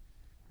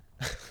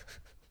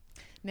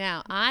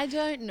 Now, I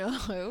don't know.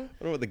 I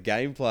don't know what the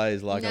gameplay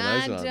is like on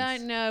those ones. I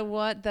don't know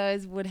what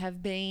those would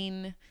have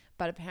been,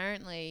 but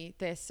apparently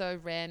they're so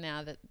rare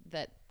now that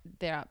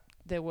they're up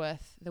The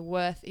worth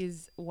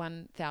is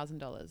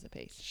 $1,000 a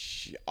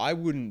piece. I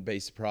wouldn't be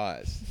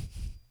surprised.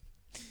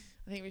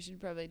 I think we should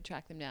probably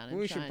track them down. And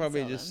We try should and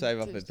probably sell just them save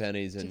up to our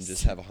pennies and just-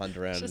 just have a hunt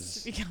around,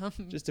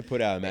 just to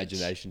put our rich.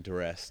 imagination to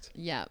rest.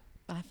 Yeah,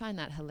 I find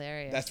that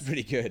hilarious. That's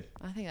pretty good.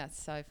 I think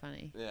that's so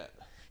funny. Yeah.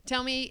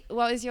 Tell me,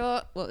 what was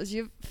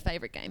your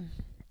favorite game?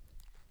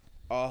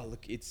 Oh,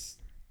 look, it's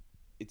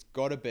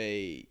got to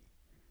be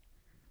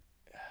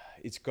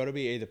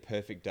either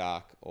Perfect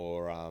Dark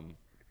or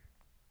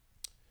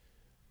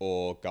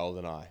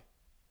GoldenEye.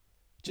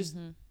 Just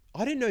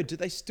I don't know. Do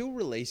they still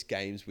release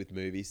games with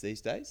movies these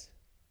days?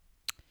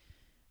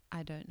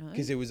 I don't know.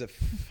 Because it was a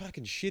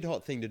fucking shit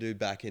hot thing to do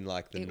back in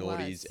like the It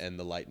noughties was. and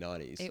the late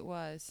 90s. It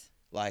was.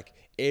 Like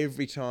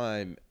every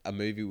time a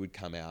movie would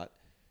come out,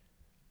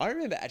 I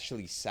remember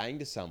actually saying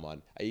to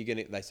someone,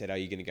 they said, are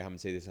you going to come and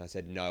see this? And I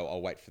said, no,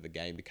 I'll wait for the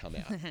game to come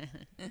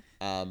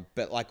out.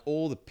 But like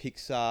all the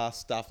Pixar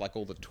stuff, like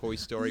all the Toy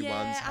Story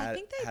ones I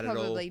think they had it all.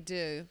 probably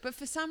do. But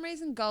for some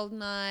reason,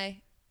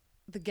 GoldenEye,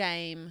 the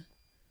game,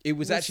 It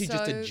was actually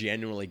just a so-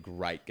 genuinely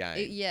great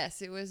game.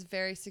 yes, it was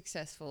very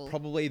successful.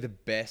 Probably the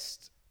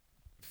best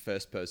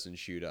first-person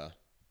shooter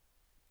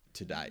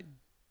to date.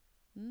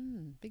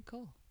 Big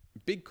call.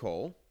 Big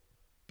call,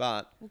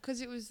 but Well,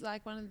 because it was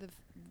like one of the,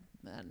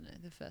 I don't know,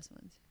 the first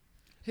ones.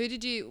 Who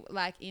did you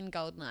like in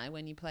GoldenEye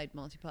when you played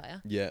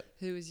multiplayer? yeah.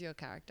 Who was your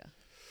character?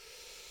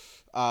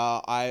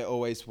 I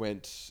always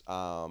went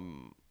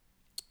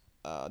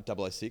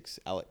 006,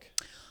 Alec.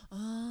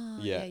 Oh,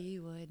 Yeah. yeah,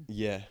 you would.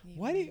 Yeah.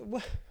 Why do you...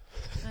 What?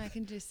 I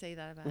can just see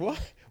that about What?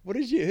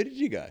 you. Who did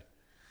you go?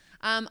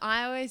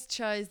 I always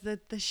chose the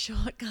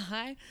short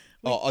guy.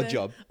 Oh, with Odd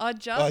Job. Odd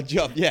Job. Odd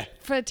Job, yeah.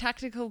 For a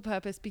tactical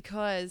purpose,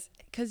 because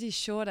he's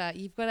shorter,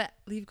 you've got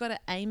to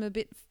aim a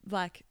bit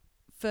like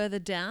further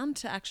down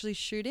to actually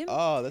shoot him.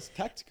 Oh, that's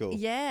tactical.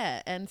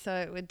 Yeah, and so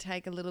it would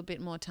take a little bit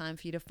more time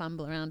for you to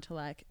fumble around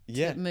to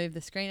Yeah. to move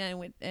the screen,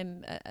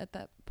 and at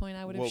that point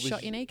I would have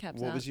shot your kneecaps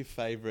out. What was your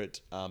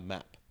favourite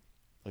map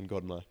on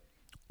GoldenEye?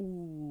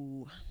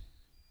 Ooh.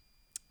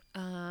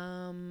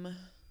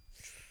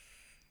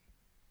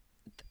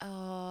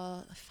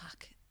 Oh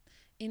fuck.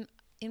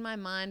 In my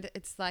mind,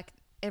 it's like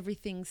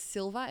everything's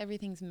silver,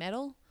 everything's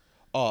metal.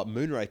 Oh,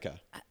 Moonraker.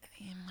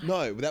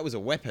 No, that was a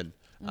weapon.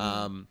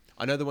 Mm.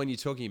 I know the one you're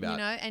talking about. You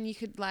know, and you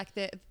could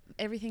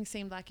everything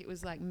seemed like it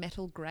was like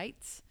metal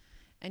grates,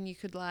 and you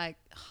could like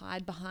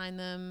hide behind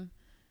them.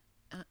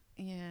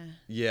 Yeah.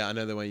 Yeah, I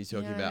know the one you're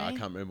talking know what about. I I mean?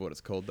 can't remember what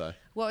it's called though.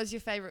 What was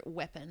your favorite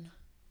weapon?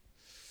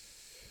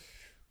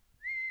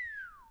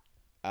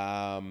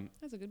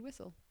 That's a good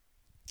whistle.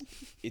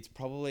 It's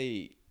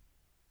probably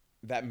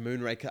that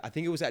Moonraker. I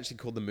think it was actually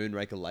called the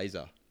Moonraker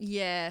Laser.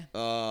 Yeah.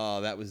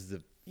 Oh, that was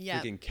the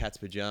Yep. freaking cat's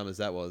pajamas.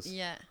 That was.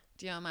 Yeah.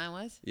 Do you know what mine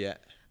was? Yeah.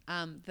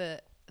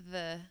 The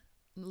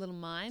little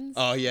mines.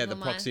 Oh yeah, the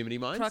Little proximity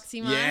mines. Proxy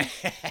Yeah.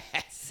 mines.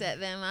 Set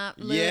them up.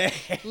 Yeah.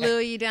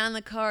 Lure you down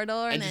the corridor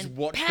and And then just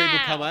watch pow! people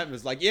come out and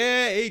was like,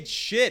 yeah, eat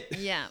shit.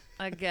 Yeah,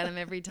 I get them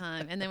every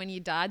time. And then when you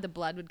died, the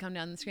blood would come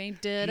down the screen.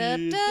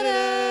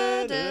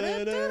 Da-da-da-da,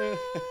 da-da-da.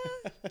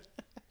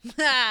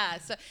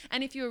 So,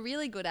 and if you were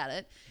really good at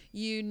it,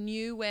 you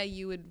knew where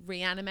you would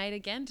reanimate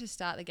again to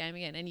start the game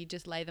again, and you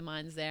just lay the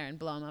mines there and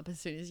blow them up as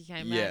soon as you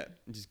came Yeah, back.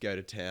 just go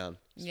to town.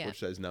 Just Yeah. watch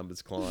those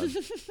numbers climb.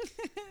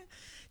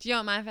 Do you know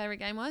what my favorite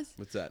game was?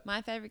 What's that?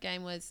 My favorite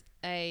game was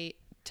a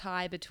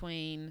tie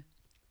between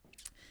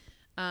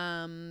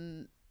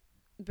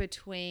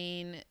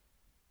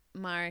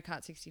Mario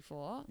Kart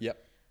 64,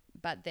 Yep.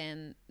 but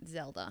then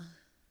Zelda.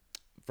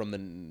 From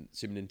the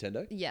Super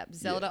Nintendo? Yep,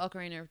 Zelda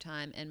Ocarina of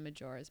Time and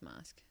Majora's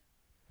Mask.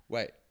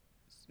 Wait.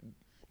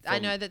 I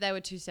know that they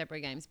were two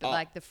separate games, but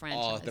like the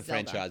franchise. Oh, the Zelda.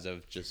 franchise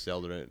of just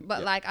Zelda. And,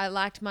 But yep. like I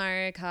liked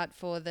Mario Kart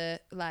for the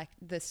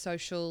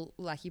social,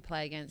 like you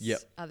play against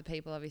Yep. other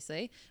people,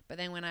 obviously. But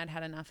then when I'd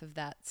had enough of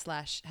that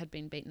 / had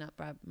been beaten up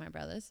by my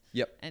brothers,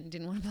 Yep. and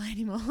didn't want to play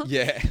anymore,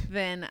 Yeah.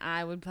 then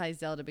I would play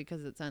Zelda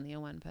because it's only a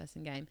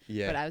one-person game.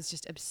 Yeah. But I was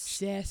just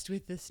obsessed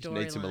with the You storyline.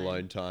 need some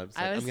alone time. It's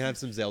I like, I'm was- going to have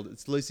some Zelda.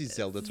 It's Lucy's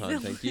Zelda time,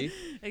 thank you.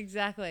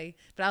 Exactly.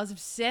 But I was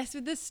obsessed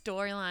with the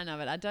storyline of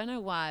it. I don't know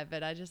why,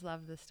 but I just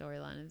love the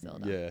storyline of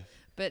Zelda. Yeah.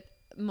 But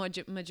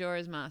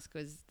Majora's Mask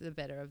was the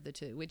better of the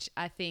two, which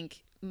I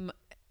think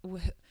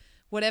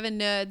whatever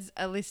nerds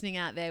are listening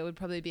out there would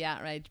probably be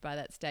outraged by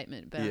that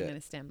statement, but I'm Yeah. going to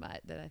stand by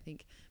it that I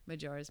think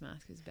Majora's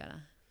Mask was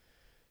better.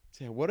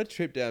 So what a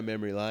trip down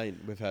memory lane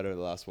we've had over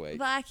the last week.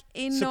 Like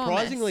enormous.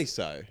 Surprisingly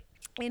so.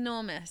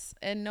 Enormous,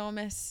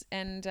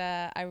 and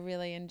I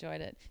really enjoyed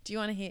it. Do you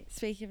want to hear,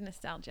 speaking of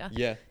nostalgia,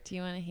 Yeah, do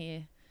you want to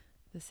hear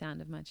the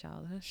sound of my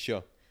childhood?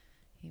 sure.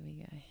 Here we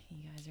go.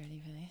 You guys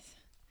ready for this?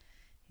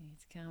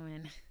 It's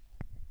coming.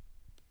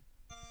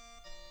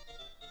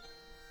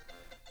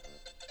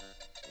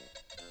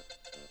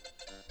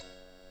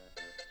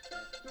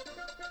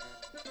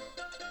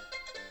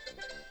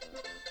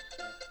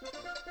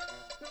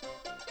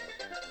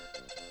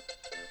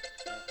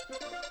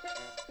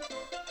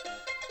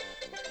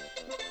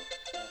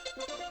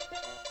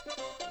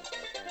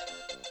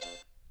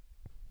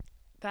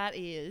 That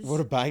is What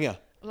a banger.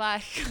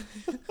 like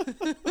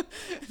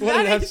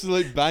What an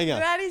absolute banger.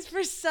 That is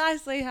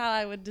precisely how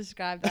I would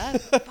describe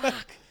that.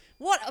 Fuck.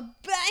 What a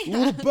banger.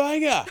 What a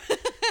banger.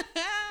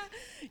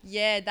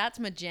 Yeah, that's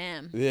my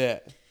jam. Yeah.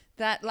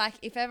 That, like,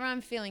 if ever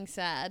I'm feeling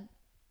sad,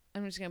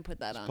 I'm just going to put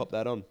that on. Pop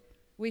that on.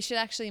 We should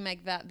actually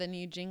make that the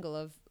new jingle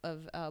of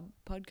our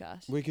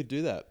podcast. We could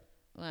do that.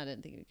 Well, I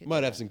don't think we could.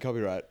 Might have some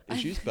copyright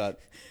issues, but...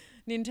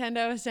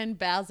 Nintendo will send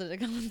Bowser to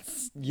come and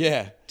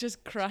yeah.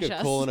 just crush Just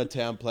us. call in a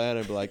town planner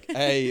and be like,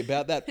 hey,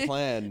 about that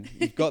plan,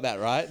 you've got that,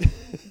 right?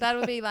 That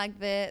would be like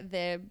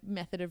their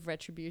method of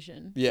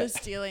retribution Yeah. for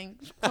stealing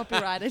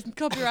copyrighted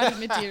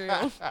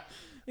material.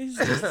 It's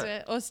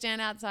just or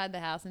stand outside the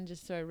house and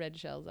just throw red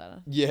shells at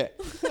her. Yeah.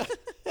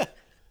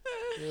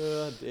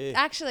 Oh, dear.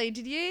 Actually,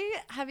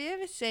 have you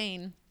ever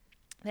seen?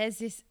 There's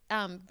this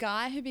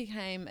guy who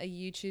became a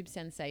YouTube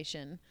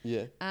sensation.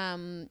 Yeah.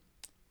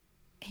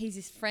 He's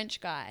this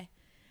French guy,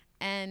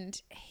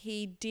 and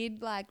he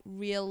did like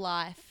real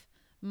life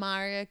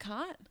Mario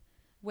Kart,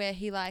 where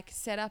he like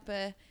set up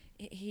a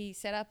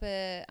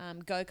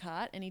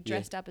go-kart, and he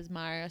dressed up as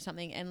Mario or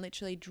something, and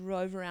literally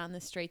drove around the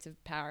streets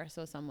of Paris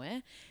or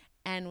somewhere,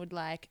 and would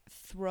like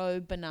throw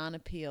banana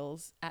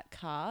peels at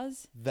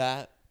cars.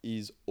 That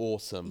is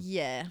awesome.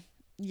 Yeah,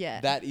 yeah.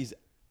 That is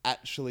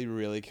actually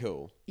really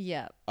cool.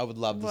 Yeah. I would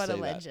love to see that. What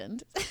a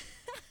legend.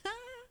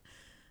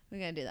 We're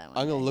gonna do that one.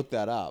 I'm gonna look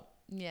that up.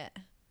 Yeah.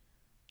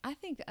 I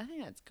think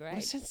that's great.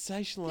 What a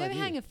sensational If you ever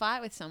idea. hang a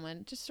fight with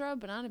someone, just throw a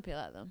banana peel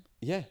at them.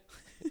 Yeah.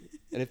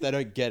 And if they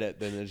don't get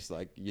it, then they're just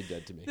like, you're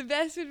dead to me. The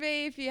best would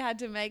be if you had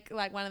to make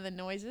like one of the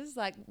noises,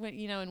 like when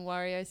when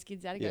Wario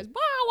skids out, he Yeah. goes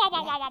wah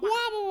wah wah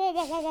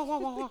wah wah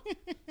wah.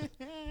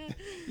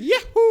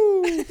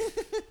 Yahoo!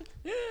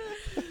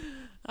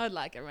 I'd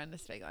like everyone to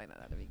speak like that.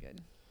 That'd be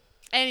good.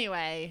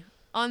 Anyway,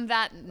 on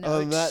that note,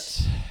 On that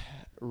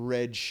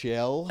red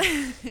shell.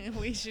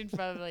 we should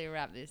probably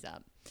wrap this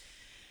up.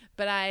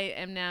 But I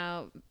am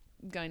now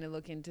going to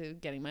look into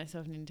getting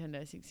myself a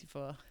Nintendo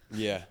 64.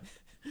 Yeah.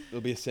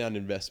 It'll be a sound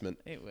investment.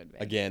 It would be.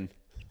 Again.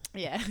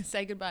 Yeah.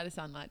 Say goodbye to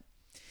sunlight.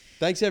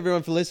 Thanks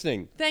everyone for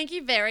listening. Thank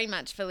you very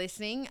much for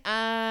listening.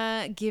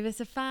 Give us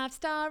a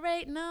 5-star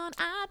rating on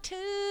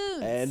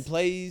iTunes. And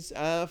please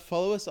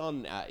follow us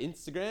on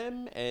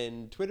Instagram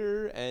and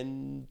Twitter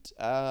and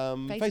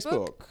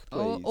Facebook.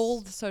 Please.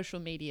 All the social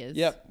medias.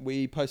 Yep,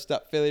 we post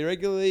up fairly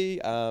regularly,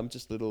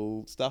 just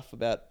little stuff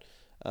about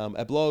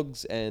our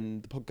blogs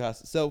and the podcast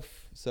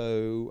itself.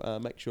 So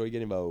make sure you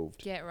get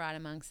involved. Get right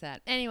amongst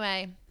that.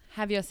 Anyway,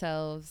 have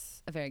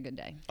yourselves a very good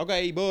day.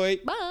 Okay, boy.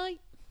 Bye.